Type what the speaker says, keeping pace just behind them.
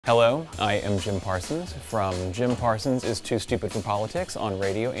Hello, I am Jim Parsons from Jim Parsons is Too Stupid for Politics on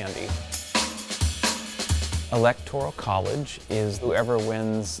Radio Andy. Electoral college is whoever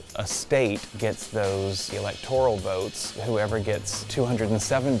wins a state gets those electoral votes. Whoever gets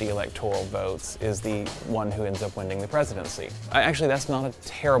 270 electoral votes is the one who ends up winning the presidency. Actually, that's not a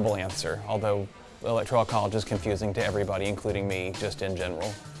terrible answer, although electoral college is confusing to everybody, including me, just in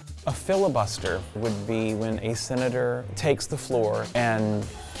general. A filibuster would be when a senator takes the floor and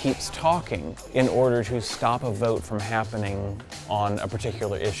keeps talking in order to stop a vote from happening on a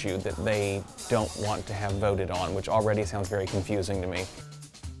particular issue that they don't want to have voted on, which already sounds very confusing to me.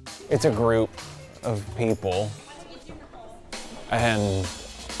 It's a group of people, and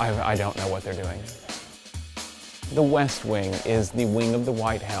I don't know what they're doing. The West Wing is the wing of the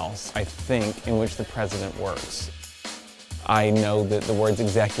White House, I think, in which the president works. I know that the words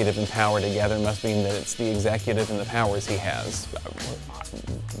executive and power together must mean that it's the executive and the powers he has.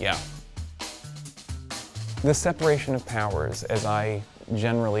 Yeah. The separation of powers, as I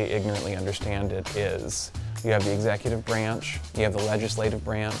generally ignorantly understand it, is you have the executive branch, you have the legislative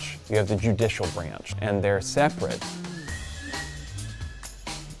branch, you have the judicial branch, and they're separate.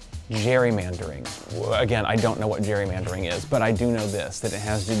 Gerrymandering. Again, I don't know what gerrymandering is, but I do know this, that it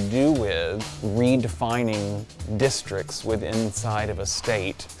has to do with redefining districts inside of a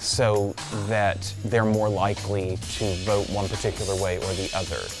state so that they're more likely to vote one particular way or the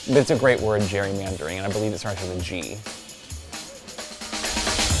other. But it's a great word, gerrymandering, and I believe it starts with a G.